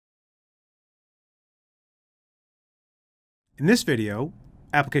In this video,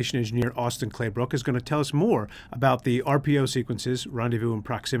 application engineer Austin Claybrook is going to tell us more about the RPO sequences, rendezvous and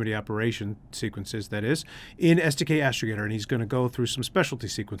proximity operation sequences, that is, in STK Astrogator, and he's going to go through some specialty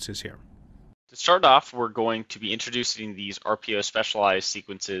sequences here. To start off, we're going to be introducing these RPO specialized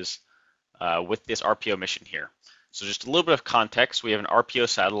sequences with this RPO mission here. So just a little bit of context, we have an RPO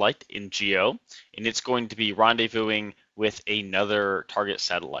satellite in GEO, and it's going to be rendezvousing with another target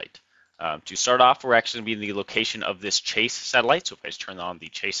satellite. To start off, we're actually going to be in the location of this chase satellite. So if I just turn on the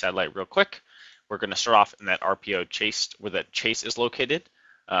chase satellite real quick, we're going to start off in that RPO chase where that chase is located.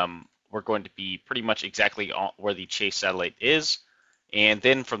 We're going to be pretty much exactly where the chase satellite is. And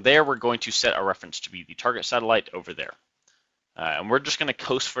then from there, we're going to set our reference to be the target satellite over there. And we're just going to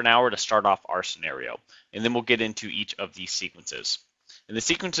coast for an hour to start off our scenario. And then we'll get into each of these sequences. And the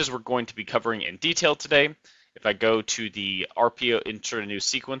sequences we're going to be covering in detail today. If I go to the RPO insert a new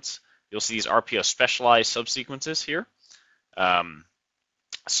sequence, you'll see these RPO specialized subsequences here.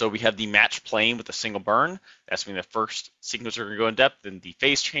 So we have the match plane with a single burn. That's going to be the first sequence we're going to go in depth. Then the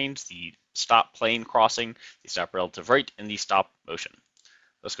phase change, the stop plane crossing, the stop relative rate, and the stop motion.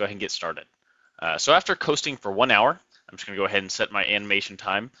 Let's go ahead and get started. So after coasting for 1 hour, I'm just going to go ahead and set my animation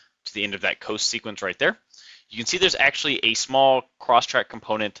time to the end of that coast sequence right there. You can see there's actually a small cross-track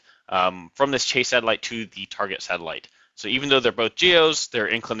component from this chase satellite to the target satellite. So even though they're both GEOs, their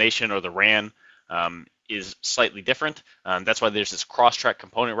inclination or the RAN is slightly different. That's why there's this cross-track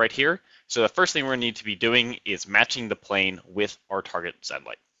component right here. So the first thing we're going to need to be doing is matching the plane with our target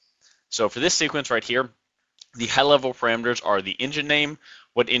satellite. So for this sequence right here, the high-level parameters are the engine name,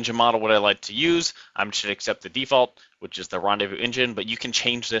 what engine model would I like to use. I'm just going to accept the default, which is the rendezvous engine, but you can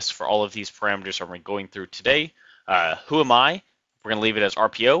change this for all of these parameters that we're going through today. Who am I? We're going to leave it as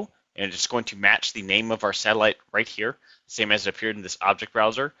RPO, and it's just going to match the name of our satellite right here, same as it appeared in this object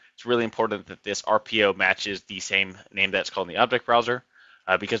browser. It's really important that this RPO matches the same name that's called in the object browser,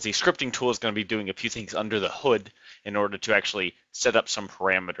 because the scripting tool is going to be doing a few things under the hood in order to actually set up some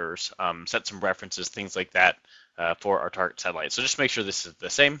parameters, set some references, things like that for our target satellite. So just make sure this is the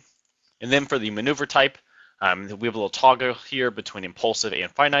same. And then for the maneuver type, we have a little toggle here between impulsive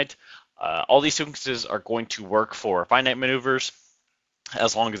and finite. All these sequences are going to work for finite maneuvers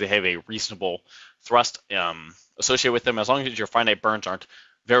as long as they have a reasonable thrust associated with them. As long as your finite burns aren't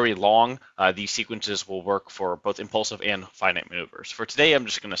very long, these sequences will work for both impulsive and finite maneuvers. For today, I'm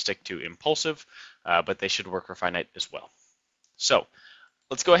just going to stick to impulsive, but they should work for finite as well. So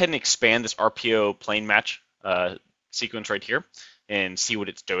let's go ahead and expand this RPO plane match sequence right here and see what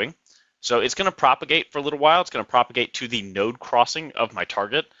it's doing. So it's going to propagate for a little while. It's going to propagate to the node crossing of my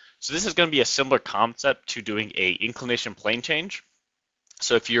target. So this is going to be a similar concept to doing a inclination plane change.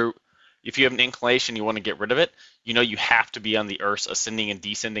 So if you have an inclination, you want to get rid of it, you know you have to be on the Earth's ascending and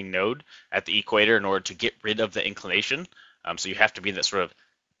descending node at the equator in order to get rid of the inclination. So you have to be in that sort of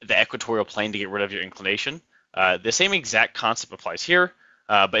the equatorial plane to get rid of your inclination. The same exact concept applies here,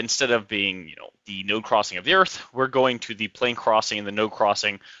 but instead of being the node crossing of the Earth, we're going to the plane crossing and the node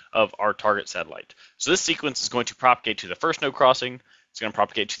crossing of our target satellite. So this sequence is going to propagate to the first node crossing. It's going to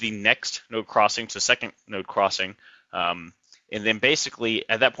propagate to the next node crossing, to the second node crossing. And then basically,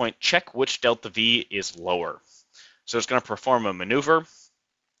 at that point, check which delta V is lower. So it's going to perform a maneuver.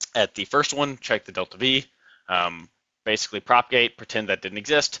 At the first one, check the delta V. Basically propagate, pretend that didn't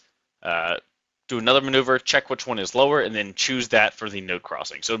exist. Do another maneuver, check which one is lower, and then choose that for the node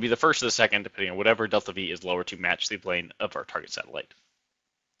crossing. So it'll be the first or the second, depending on whatever delta V is lower to match the plane of our target satellite.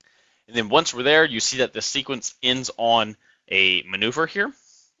 And then once we're there, you see that the sequence ends on a maneuver here.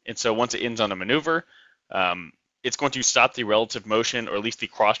 And so once it ends on a maneuver, it's going to stop the relative motion, or at least the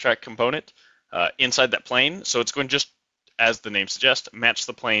cross-track component, inside that plane. So it's going to just, as the name suggests, match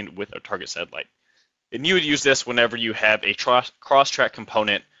the plane with a target satellite. And you would use this whenever you have a cross-track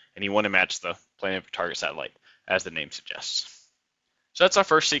component and you want to match the plane of your target satellite, as the name suggests. So that's our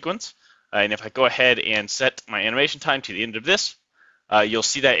first sequence. And if I go ahead and set my animation time to the end of this, you'll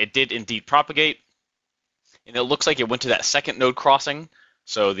see that it did indeed propagate. And it looks like it went to that second node crossing.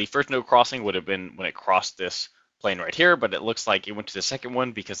 So the first node crossing would have been when it crossed this plane right here, but it looks like it went to the second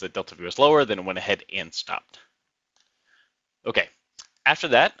one because the delta V was lower, then it went ahead and stopped. Okay, after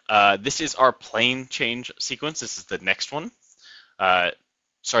that, this is our plane change sequence. This is the next one.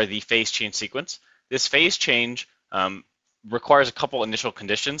 The phase change sequence. This phase change requires a couple initial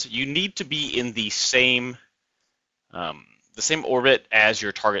conditions. You need to be in the same orbit as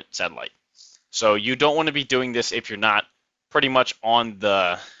your target satellite. So you don't want to be doing this if you're not pretty much on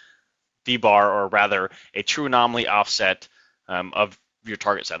the V-bar, or rather a true anomaly offset of your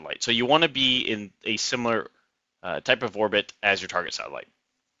target satellite. So you want to be in a similar type of orbit as your target satellite.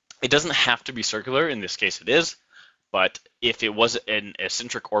 It doesn't have to be circular. In this case, it is. But if it was an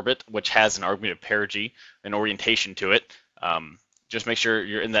eccentric orbit, which has an argument of perigee, an orientation to it, just make sure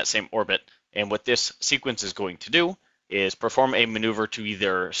you're in that same orbit. And what this sequence is going to do is perform a maneuver to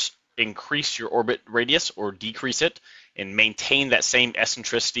either increase your orbit radius or decrease it and maintain that same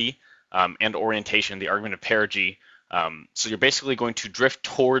eccentricity and orientation, the argument of perigee. So you're basically going to drift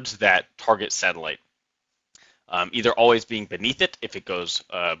towards that target satellite. Either always being beneath it if it goes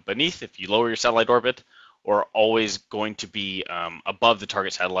beneath, if you lower your satellite orbit, or always going to be above the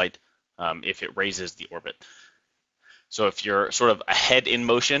target satellite if it raises the orbit. So if you're sort of ahead in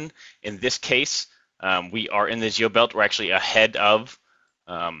motion, in this case, we are in the geobelt. We're actually ahead of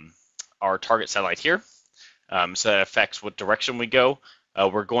our target satellite here. So that affects what direction we go.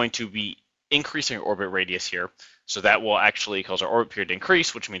 We're going to be increasing our orbit radius here. So that will actually cause our orbit period to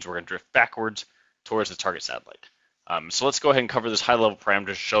increase, which means we're going to drift backwards towards the target satellite. So let's go ahead and cover this high-level parameter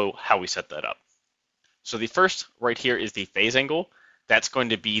to show how we set that up. So the first right here is the phase angle. That's going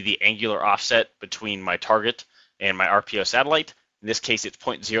to be the angular offset between my target and my RPO satellite. In this case, it's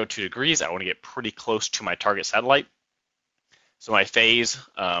 0.02 degrees. I want to get pretty close to my target satellite. So my phase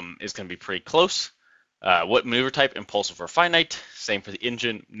is going to be pretty close. What maneuver type? Impulsive or finite. Same for the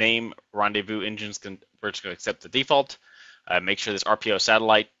engine name. Rendezvous engines, we're just going to accept the default. Make sure this RPO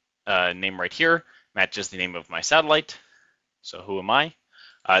satellite name right here matches the name of my satellite. So who am I?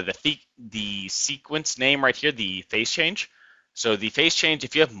 The sequence name right here, the phase change. So the phase change,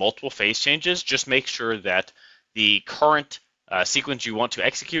 if you have multiple phase changes, just make sure that the current sequence you want to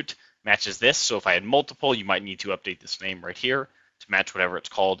execute matches this. So if I had multiple, you might need to update this name right here to match whatever it's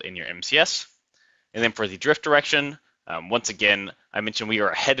called in your MCS. And then for the drift direction, once again, I mentioned we are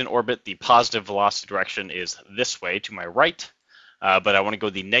ahead in orbit. The positive velocity direction is this way to my right, but I want to go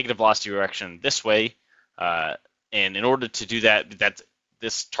the negative velocity direction this way. And in order to do that,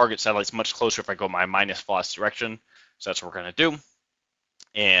 this target satellite is much closer if I go my minus velocity direction. So that's what we're going to do.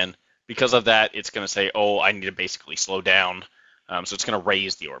 And because of that, it's going to say, oh, I need to basically slow down. So it's going to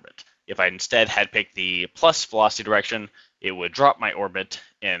raise the orbit. If I instead had picked the plus velocity direction, it would drop my orbit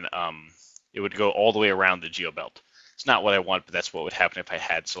and it would go all the way around the geobelt. It's not what I want, but that's what would happen if I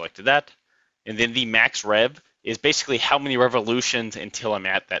had selected that. And then the max rev is basically how many revolutions until I'm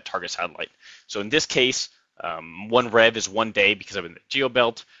at that target satellite. So in this case, one rev is 1 day because I'm in the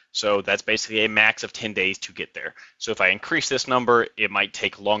geobelt. So that's basically a max of 10 days to get there. So if I increase this number, it might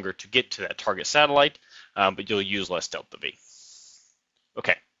take longer to get to that target satellite, but you'll use less delta V.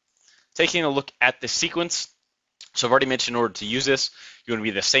 Okay, taking a look at the sequence. So I've already mentioned in order to use this, you want to be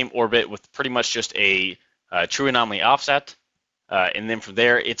in the same orbit with pretty much just a true anomaly offset. And then from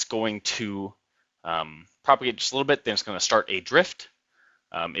there, it's going to propagate just a little bit. Then it's going to start a drift.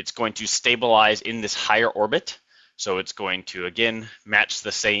 It's going to stabilize in this higher orbit. So it's going to, again, match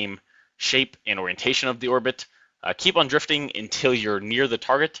the same shape and orientation of the orbit. Keep on drifting until you're near the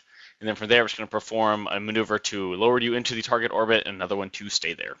target. And then from there, it's going to perform a maneuver to lower you into the target orbit and another one to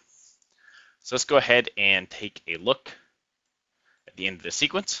stay there. So let's go ahead and take a look at the end of the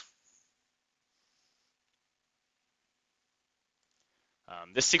sequence.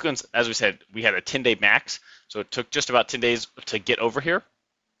 This sequence, as we said, we had a 10-day max. So it took just about 10 days to get over here.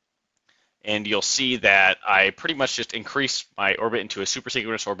 And you'll see that I pretty much just increased my orbit into a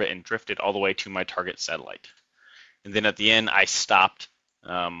supersynchronous orbit and drifted all the way to my target satellite. And then at the end, I stopped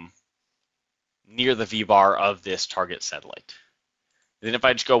near the V-bar of this target satellite. And then if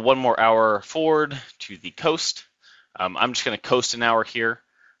I just go 1 more hour forward to the coast, I'm just going to coast an hour here.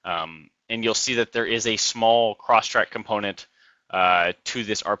 And you'll see that there is a small cross-track component to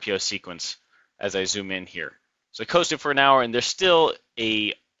this RPO sequence as I zoom in here. So I coasted for an hour, and there's still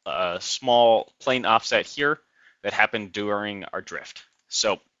a small plane offset here that happened during our drift.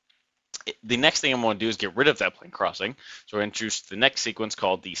 So the next thing I'm going to do is get rid of that plane crossing. So we're going to introduce the next sequence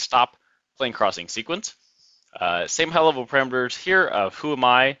called the stop plane crossing sequence. Same high-level parameters here of who am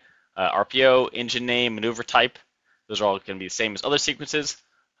I, RPO, engine name, maneuver type. Those are all going to be the same as other sequences.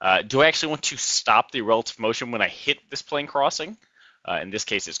 Do I actually want to stop the relative motion when I hit this plane crossing? In this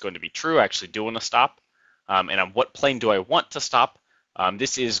case, it's going to be true. I actually do want to stop. And on what plane do I want to stop?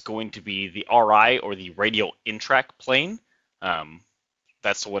 This is going to be the RI, or the radial in-track plane.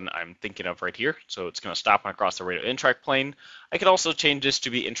 That's the one I'm thinking of right here. So it's going to stop across the radial in-track plane. I could also change this to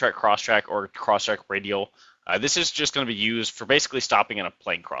be in-track cross-track or cross-track radial. This is just going to be used for basically stopping in a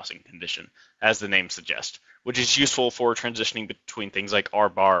plane crossing condition, as the name suggests, which is useful for transitioning between things like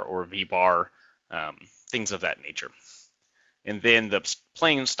R-bar or V-bar, things of that nature. And then the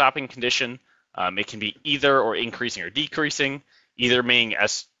plane stopping condition, it can be either or increasing or decreasing. Either meaning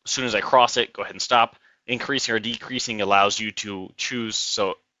as soon as I cross it, go ahead and stop. Increasing or decreasing allows you to choose,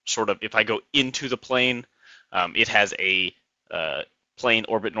 so sort of if I go into the plane, it has a plane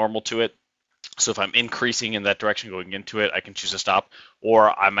orbit normal to it. So if I'm increasing in that direction going into it, I can choose to stop,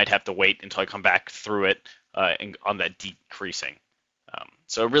 or I might have to wait until I come back through it and on that decreasing.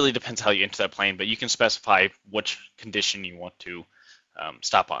 So it really depends how you enter that plane, but you can specify which condition you want to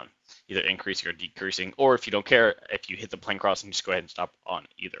stop on, either increasing or decreasing, or if you don't care, if you hit the plane crossing, just go ahead and stop on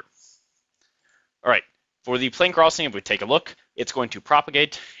either. All right, for the plane crossing, if we take a look, it's going to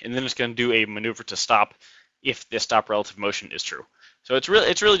propagate, and then it's going to do a maneuver to stop if this stop relative motion is true. So it's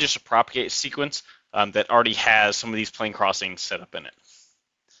really just a propagate sequence that already has some of these plane crossings set up in it.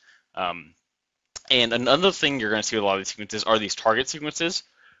 And another thing you're going to see with a lot of these sequences are these target sequences,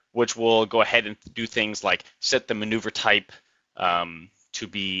 which will go ahead and do things like set the maneuver type to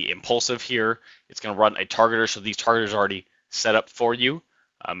be impulsive here. It's going to run a targeter, so these targeters are already set up for you.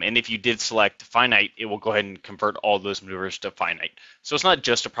 And if you did select finite, it will go ahead and convert all those maneuvers to finite. So it's not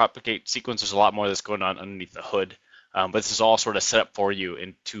just a propagate sequence, there's a lot more that's going on underneath the hood. But this is all sort of set up for you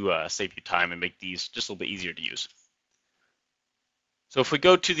and to save you time and make these just a little bit easier to use. So if we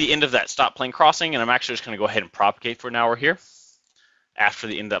go to the end of that stop plane crossing, and I'm actually just going to go ahead and propagate for an hour here, after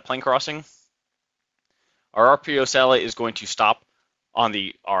the end of that plane crossing, our RPO satellite is going to stop on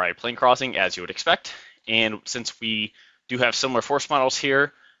the RI plane crossing as you would expect. And since we do have similar force models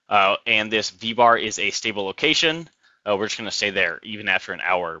here, and this V-bar is a stable location, we're just going to stay there even after an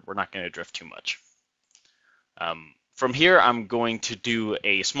hour. We're not going to drift too much. From here, I'm going to do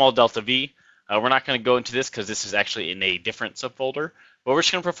a small delta V. We're not going to go into this because this is actually in a different subfolder, but we're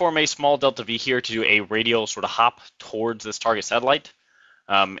just going to perform a small delta V here to do a radial sort of hop towards this target satellite.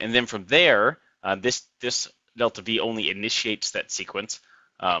 And then from there, this delta V only initiates that sequence.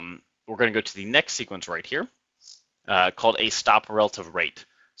 We're going to go to the next sequence right here, called a stop relative rate.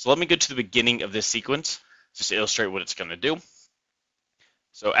 So let me go to the beginning of this sequence just to illustrate what it's going to do.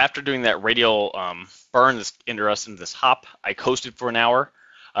 So after doing that radial burn, this entered us into this hop, I coasted for an hour.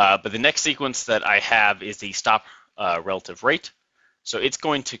 But the next sequence that I have is the stop relative rate. So it's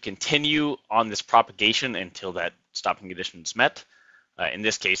going to continue on this propagation until that stopping condition is met. In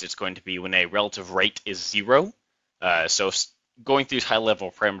this case, it's going to be when a relative rate is 0. So going through these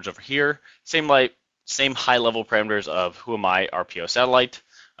high-level parameters over here, same high-level parameters of who am I, RPO satellite,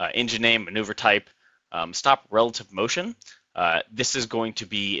 engine name, maneuver type, stop relative motion. This is going to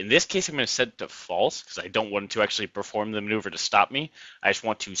be, in this case, I'm going to set it to false because I don't want to actually perform the maneuver to stop me. I just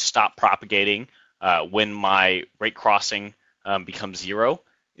want to stop propagating when my rate crossing becomes 0.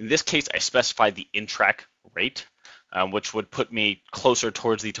 In this case, I specified the in-track rate, which would put me closer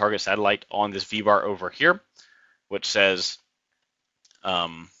towards the target satellite on this V-bar over here, which says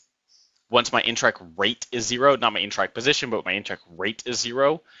once my in-track rate is 0, not my in-track position, but my in-track rate is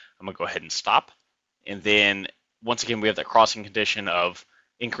 0, I'm going to go ahead and stop. And then once again, we have that crossing condition of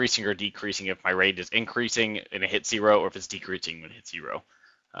increasing or decreasing if my rate is increasing and it hits 0, or if it's decreasing when it hits 0.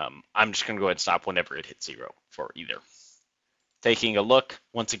 I'm just going to go ahead and stop whenever it hits 0 for either. Taking a look,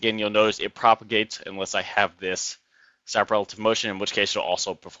 once again, you'll notice it propagates unless I have this stop relative motion, in which case it'll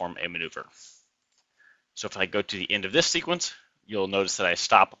also perform a maneuver. So if I go to the end of this sequence, you'll notice that I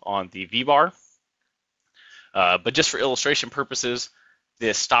stop on the V-bar. But just for illustration purposes,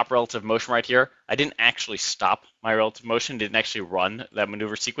 this stop relative motion right here, I didn't actually stop my relative motion, didn't actually run that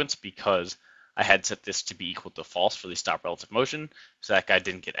maneuver sequence because I had set this to be equal to false for the stop relative motion, so that guy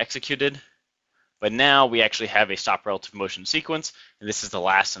didn't get executed. But now we actually have a stop relative motion sequence, and this is the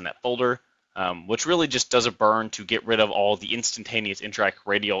last in that folder, which really just does a burn to get rid of all the instantaneous in-track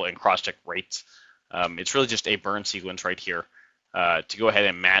radial and cross-check rates. It's really just a burn sequence right here to go ahead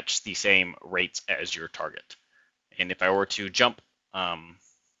and match the same rates as your target. And if I were to jump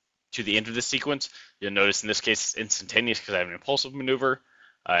to the end of this sequence, you'll notice in this case it's instantaneous because I have an impulsive maneuver.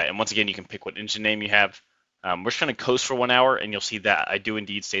 And once again, you can pick what engine name you have. We're just going to coast for 1 hour, and you'll see that I do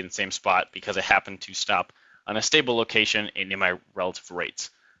indeed stay in the same spot because I happen to stop on a stable location and in my relative rates.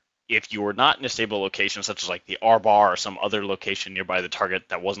 If you were not in a stable location, such as like the R bar or some other location nearby the target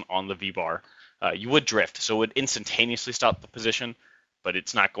that wasn't on the V bar, you would drift. So it would instantaneously stop the position, but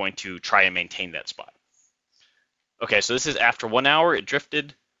it's not going to try and maintain that spot. Okay, so this is after 1 hour, it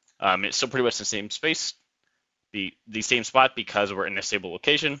drifted. It's still pretty much the same space, the same spot because we're in a stable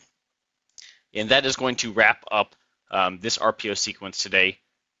location. And that is going to wrap up this RPO sequence today.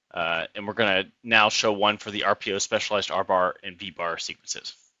 And we're going to now show one for the RPO specialized R bar and V bar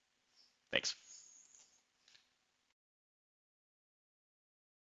sequences. Thanks.